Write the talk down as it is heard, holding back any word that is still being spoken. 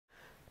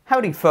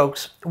Howdy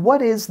folks,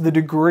 what is the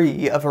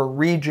degree of a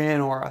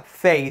region or a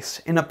face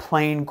in a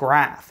plane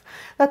graph?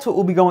 That's what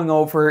we'll be going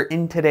over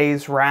in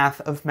today's Wrath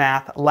of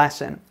Math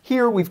lesson.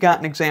 Here we've got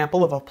an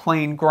example of a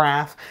plane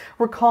graph.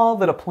 Recall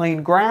that a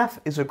plane graph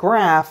is a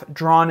graph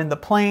drawn in the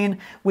plane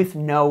with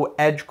no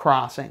edge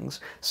crossings.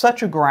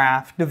 Such a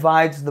graph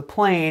divides the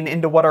plane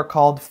into what are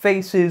called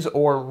faces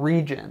or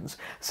regions.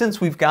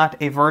 Since we've got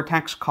a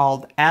vertex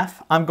called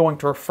F, I'm going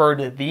to refer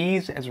to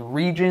these as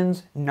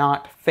regions,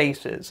 not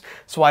faces.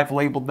 So I've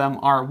labeled them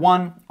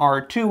R1,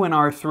 R2, and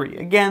R3.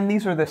 Again,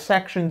 these are the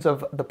sections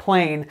of the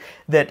plane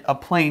that a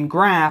plane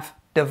graph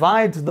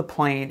divides the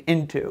plane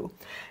into.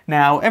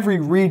 Now, every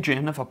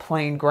region of a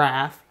plane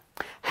graph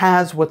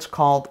has what's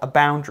called a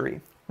boundary.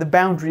 The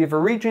boundary of a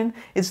region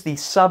is the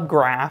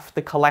subgraph,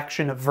 the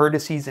collection of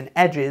vertices and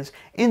edges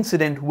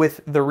incident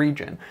with the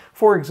region.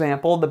 For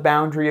example, the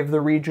boundary of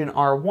the region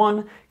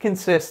R1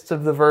 consists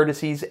of the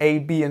vertices A,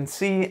 B, and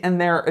C and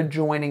their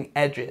adjoining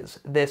edges.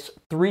 This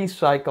 3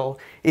 cycle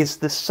is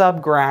the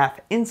subgraph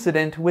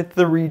incident with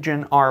the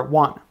region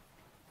R1.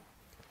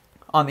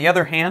 On the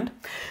other hand,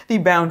 the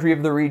boundary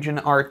of the region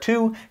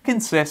R2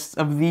 consists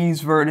of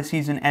these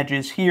vertices and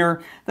edges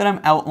here that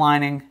I'm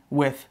outlining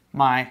with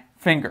my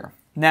finger.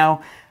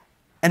 Now,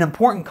 an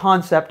important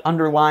concept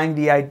underlying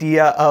the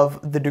idea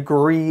of the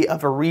degree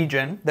of a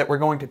region that we're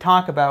going to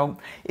talk about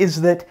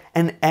is that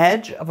an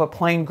edge of a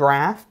plane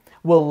graph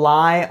will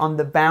lie on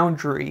the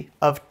boundary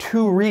of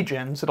 2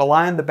 regions. It'll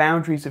lie on the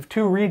boundaries of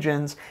 2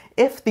 regions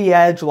if the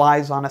edge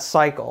lies on a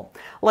cycle.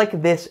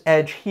 Like this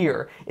edge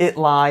here, it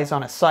lies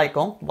on a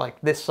cycle, like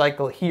this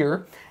cycle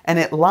here, and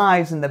it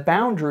lies in the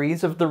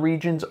boundaries of the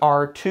regions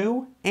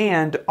R2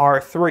 and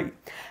R3.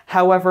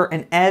 However,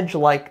 an edge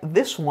like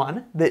this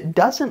one that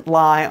doesn't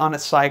lie on a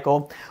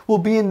cycle will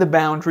be in the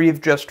boundary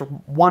of just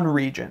one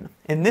region.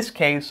 In this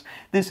case,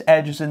 this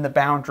edge is in the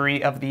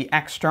boundary of the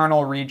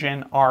external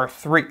region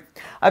R3.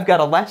 I've got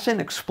a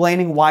lesson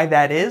explaining why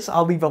that is.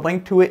 I'll leave a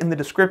link to it in the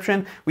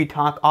description. We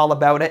talk all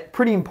about it.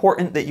 Pretty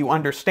important that you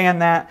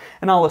understand that,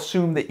 and I'll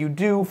assume that you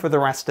do for the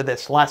rest of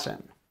this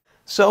lesson.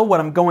 So what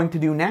I'm going to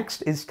do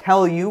next is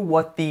tell you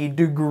what the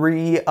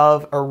degree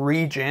of a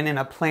region in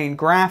a plane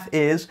graph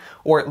is,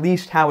 or at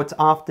least how it's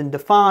often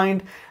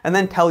defined, and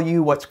then tell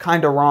you what's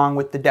kind of wrong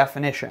with the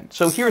definition.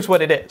 So here's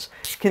what it is.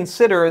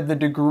 Consider the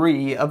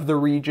degree of the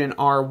region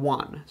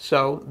R1.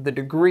 So the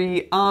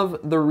degree of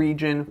the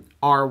region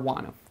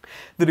R1.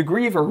 The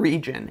degree of a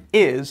region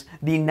is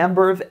the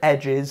number of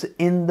edges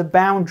in the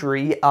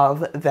boundary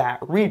of that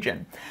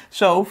region.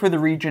 So for the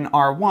region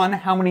R1,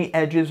 how many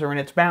edges are in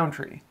its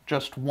boundary?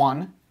 Just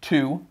 1,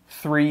 2,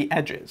 3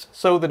 edges.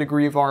 So the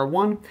degree of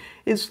R1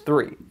 is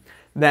 3.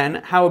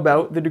 Then how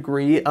about the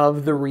degree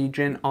of the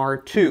region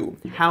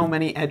R2? How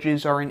many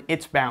edges are in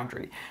its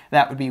boundary?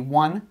 That would be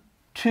 1,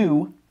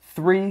 2,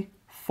 3,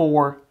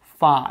 4,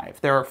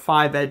 5. There are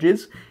 5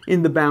 edges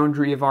in the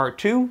boundary of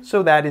R2,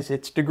 so that is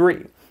its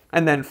degree.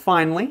 And then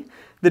finally,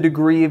 the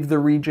degree of the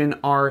region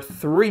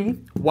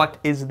R3, what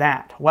is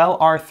that? Well,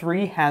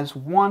 R3 has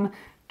 1,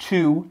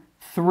 2,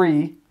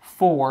 3,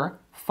 4,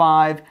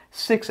 5,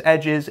 6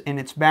 edges in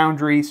its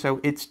boundary, so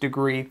its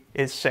degree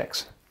is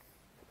 6.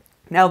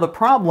 Now, the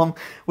problem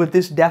with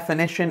this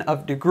definition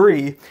of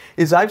degree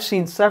is I've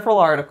seen several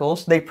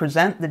articles. They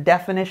present the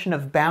definition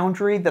of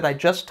boundary that I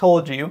just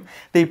told you.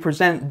 They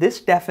present this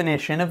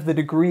definition of the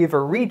degree of a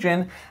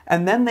region,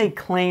 and then they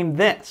claim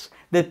this,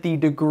 that the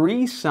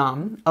degree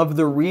sum of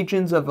the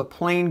regions of a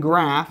plane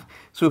graph,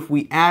 so if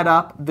we add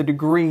up the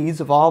degrees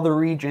of all the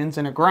regions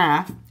in a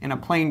graph, in a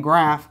plane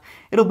graph,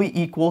 it'll be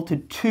equal to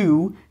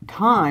 2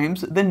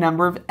 times the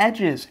number of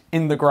edges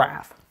in the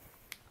graph.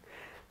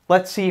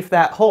 Let's see if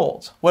that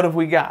holds. What have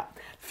we got?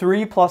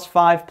 3 plus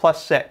 5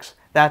 plus 6.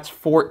 That's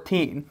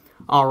 14.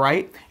 All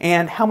right.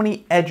 And how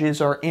many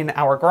edges are in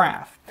our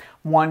graph?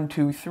 1,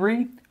 2,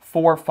 3,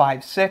 4,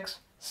 5, 6,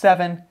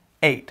 7,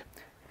 8.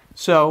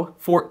 So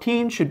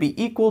 14 should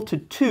be equal to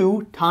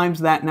 2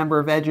 times that number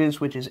of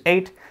edges, which is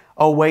 8.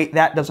 Oh wait,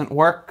 that doesn't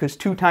work because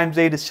 2 times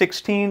 8 is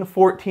 16.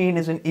 14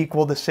 isn't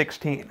equal to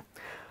 16.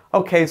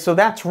 Okay, so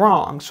that's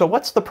wrong. So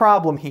what's the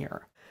problem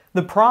here?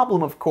 The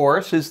problem, of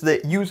course, is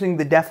that using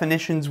the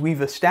definitions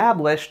we've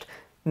established,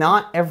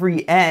 not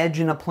every edge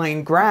in a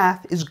plane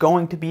graph is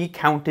going to be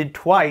counted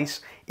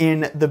twice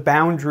in the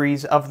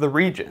boundaries of the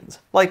regions.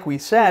 Like we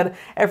said,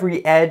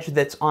 every edge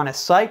that's on a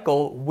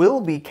cycle will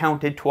be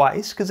counted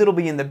twice because it'll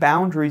be in the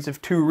boundaries of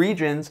 2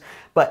 regions,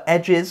 but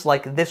edges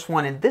like this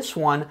one and this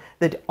one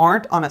that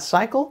aren't on a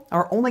cycle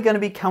are only going to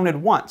be counted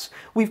once.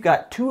 We've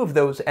got 2 of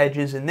those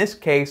edges in this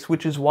case,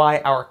 which is why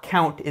our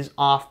count is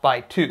off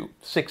by 2.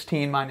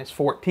 16 minus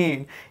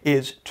 14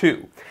 is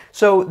 2.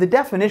 So the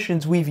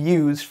definitions we've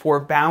used for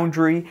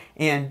boundary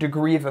and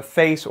degree of a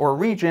face or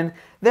region,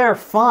 they're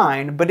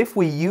fine, but if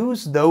we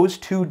use those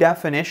 2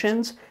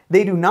 definitions,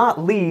 they do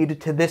not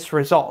lead to this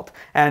result.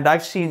 And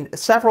I've seen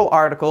several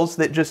articles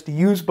that just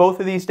use both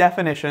of these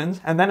definitions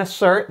and then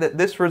assert that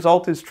this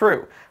result is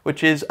true,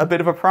 which is a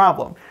bit of a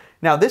problem.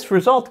 Now this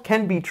result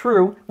can be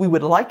true, we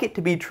would like it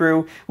to be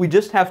true, we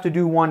just have to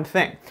do one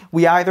thing.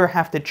 We either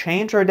have to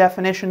change our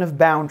definition of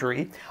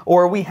boundary,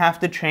 or we have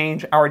to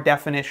change our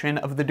definition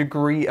of the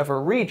degree of a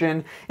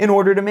region in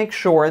order to make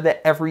sure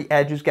that every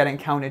edge is getting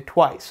counted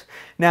twice.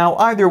 Now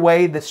either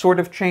way, the sort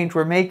of change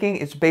we're making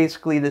is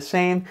basically the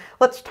same.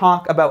 Let's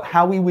talk about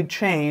how we would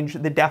change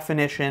the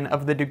definition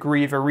of the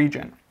degree of a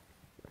region.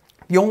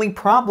 The only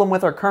problem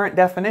with our current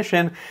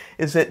definition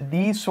is that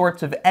these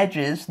sorts of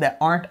edges that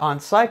aren't on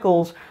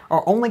cycles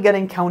are only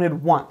getting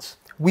counted once.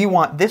 We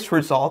want this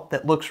result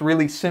that looks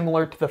really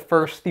similar to the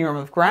first theorem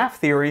of graph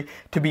theory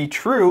to be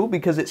true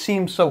because it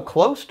seems so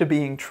close to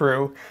being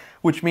true,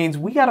 which means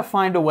we got to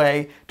find a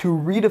way to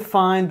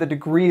redefine the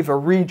degree of a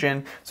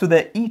region so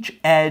that each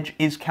edge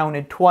is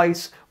counted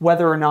twice,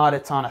 whether or not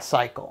it's on a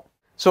cycle.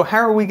 So how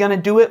are we going to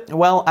do it?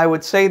 Well, I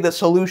would say the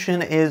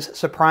solution is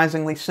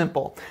surprisingly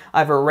simple.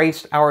 I've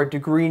erased our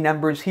degree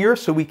numbers here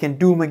so we can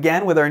do them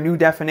again with our new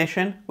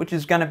definition, which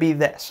is going to be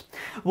this.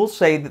 We'll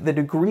say that the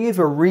degree of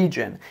a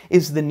region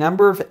is the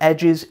number of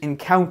edges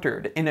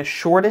encountered in a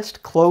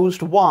shortest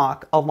closed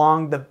walk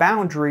along the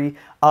boundary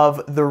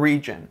of the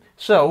region.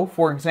 So,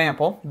 for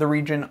example, the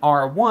region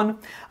R1,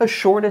 a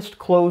shortest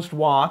closed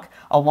walk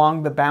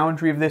along the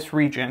boundary of this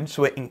region,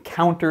 so it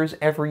encounters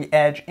every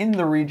edge in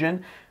the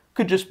region,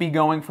 could just be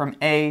going from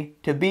A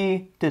to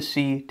B to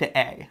C to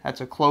A.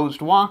 That's a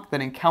closed walk that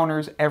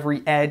encounters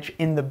every edge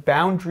in the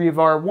boundary of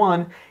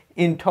R1.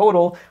 In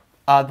total,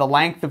 the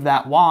length of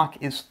that walk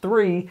is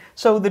 3,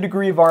 so the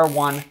degree of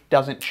R1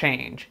 doesn't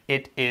change.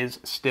 It is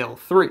still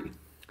 3.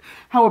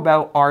 How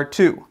about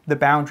R2? The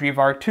boundary of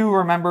R2,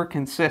 remember,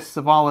 consists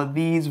of all of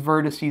these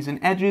vertices and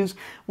edges.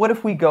 What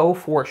if we go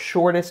for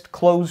shortest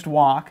closed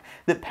walk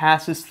that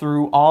passes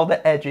through all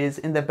the edges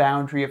in the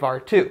boundary of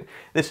R2?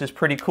 This is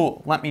pretty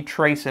cool. Let me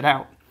trace it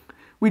out.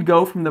 We'd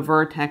go from the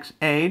vertex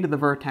A to the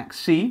vertex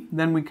C,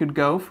 then we could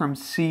go from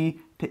C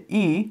to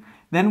E,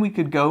 then we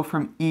could go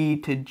from E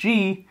to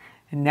G,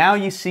 and now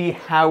you see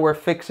how we're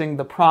fixing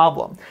the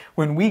problem.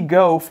 When we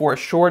go for a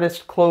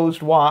shortest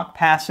closed walk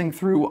passing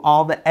through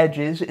all the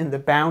edges in the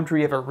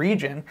boundary of a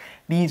region,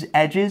 these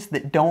edges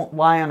that don't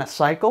lie on a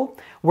cycle,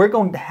 we're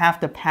going to have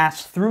to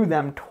pass through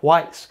them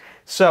twice.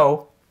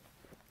 So,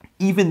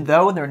 even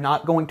though they're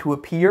not going to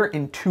appear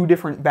in two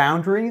different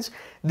boundaries,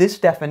 this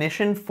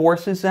definition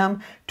forces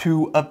them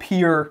to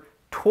appear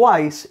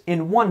twice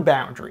in one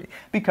boundary,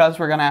 because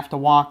we're going to have to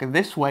walk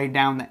this way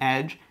down the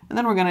edge, and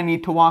then we're going to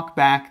need to walk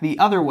back the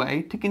other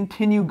way to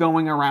continue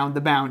going around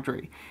the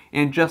boundary.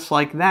 And just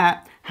like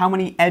that, how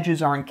many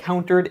edges are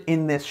encountered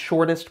in this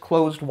shortest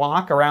closed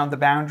walk around the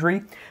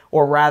boundary?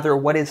 Or rather,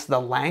 what is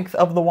the length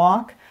of the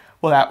walk?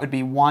 Well, that would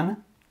be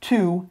 1,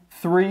 2,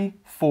 3,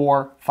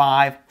 4,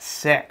 5,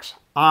 6.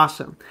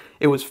 Awesome.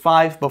 It was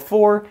 5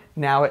 before,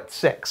 now it's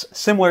 6.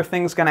 Similar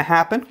thing's going to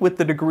happen with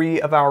the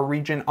degree of our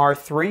region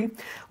R3.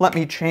 Let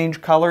me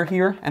change color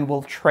here and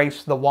we'll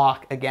trace the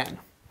walk again.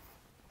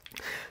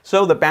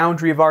 So the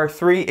boundary of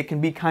R3, it can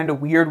be kind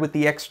of weird with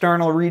the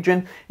external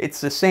region. It's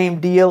the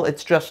same deal,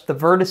 it's just the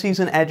vertices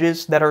and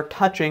edges that are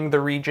touching the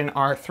region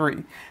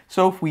R3.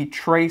 So if we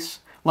trace,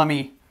 let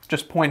me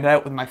just point it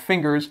out with my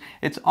fingers,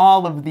 it's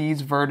all of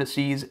these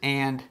vertices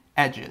and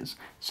edges.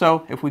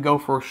 So if we go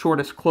for a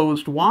shortest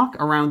closed walk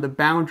around the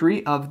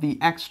boundary of the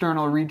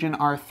external region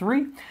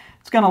R3,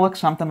 it's going to look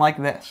something like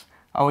this.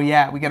 Oh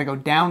yeah, we got to go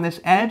down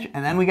this edge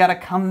and then we got to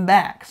come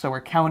back. So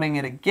we're counting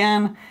it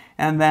again.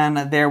 And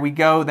then there we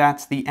go,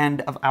 that's the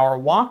end of our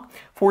walk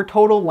for a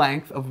total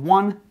length of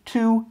 1,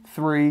 2,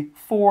 3,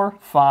 4,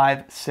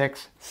 5,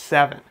 6,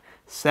 7.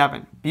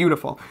 7.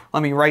 Beautiful.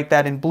 Let me write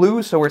that in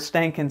blue so we're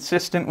staying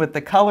consistent with the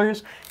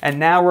colors. And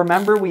now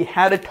remember, we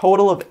had a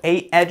total of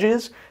 8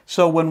 edges.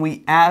 So when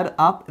we add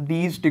up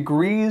these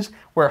degrees,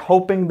 we're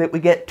hoping that we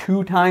get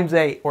 2 times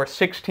 8, or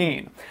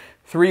 16.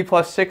 3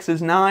 plus 6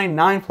 is 9.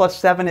 9 plus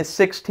 7 is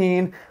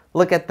 16.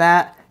 Look at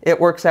that. It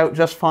works out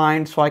just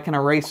fine, so I can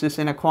erase this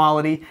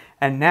inequality.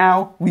 And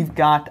now we've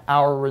got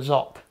our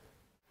result.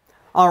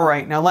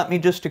 Alright, now let me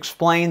just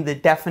explain the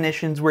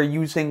definitions we're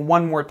using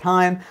one more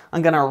time.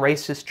 I'm going to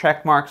erase this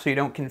check mark so you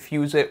don't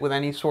confuse it with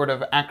any sort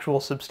of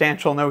actual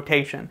substantial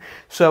notation.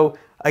 So,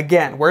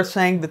 again, we're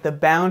saying that the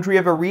boundary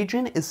of a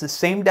region is the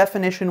same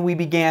definition we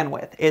began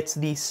with. It's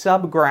the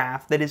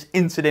subgraph that is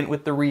incident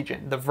with the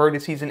region, the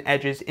vertices and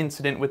edges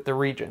incident with the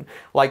region.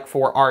 Like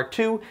for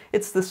R2,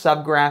 it's the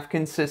subgraph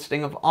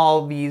consisting of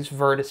all these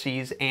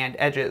vertices and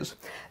edges.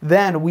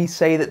 Then we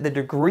say that the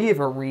degree of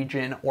a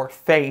region, or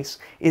face,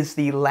 is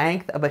the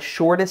length of a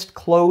shortest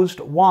closed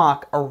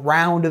walk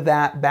around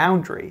that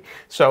boundary.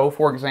 So,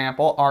 for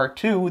example,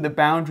 R2, the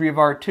boundary of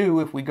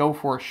R2, if we go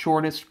for a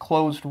shortest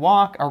closed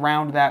walk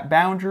around that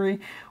boundary,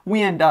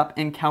 we end up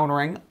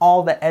encountering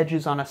all the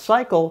edges on a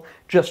cycle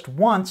just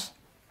once.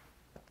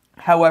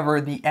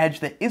 However, the edge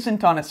that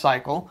isn't on a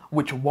cycle,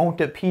 which won't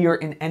appear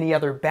in any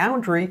other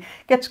boundary,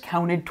 gets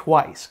counted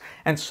twice.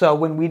 And so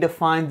when we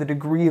define the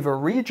degree of a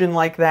region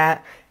like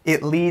that,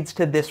 it leads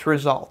to this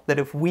result, that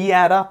if we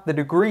add up the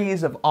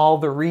degrees of all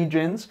the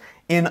regions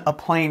in a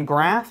plane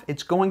graph,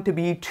 it's going to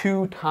be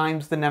 2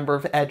 times the number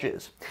of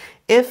edges.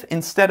 If,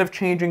 instead of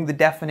changing the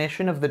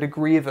definition of the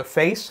degree of a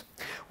face,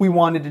 we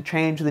wanted to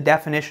change the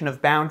definition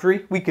of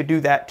boundary, we could do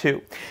that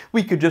too.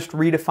 We could just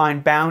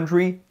redefine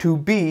boundary to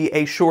be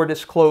a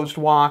shortest closed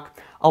walk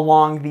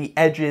along the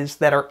edges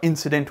that are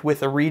incident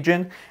with a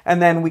region, and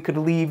then we could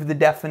leave the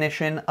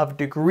definition of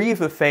degree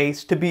of a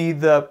face to be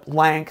the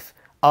length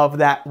of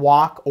that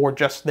walk or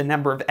just the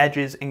number of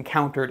edges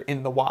encountered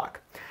in the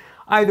walk.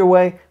 Either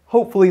way,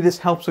 hopefully this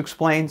helps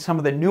explain some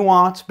of the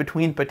nuance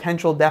between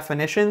potential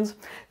definitions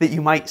that you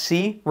might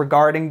see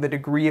regarding the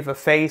degree of a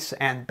face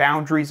and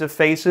boundaries of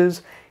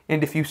faces.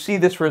 And if you see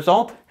this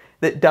result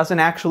that doesn't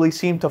actually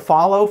seem to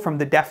follow from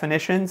the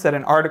definitions that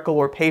an article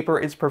or paper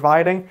is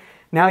providing,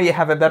 now you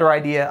have a better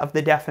idea of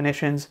the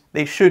definitions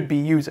they should be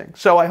using.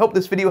 So I hope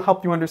this video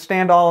helped you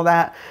understand all of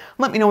that.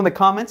 Let me know in the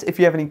comments if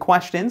you have any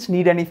questions,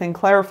 need anything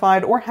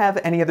clarified, or have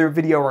any other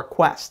video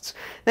requests.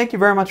 Thank you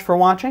very much for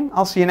watching.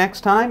 I'll see you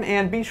next time,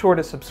 and be sure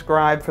to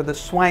subscribe for the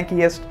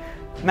swankiest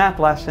math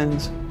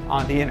lessons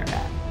on the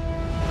internet.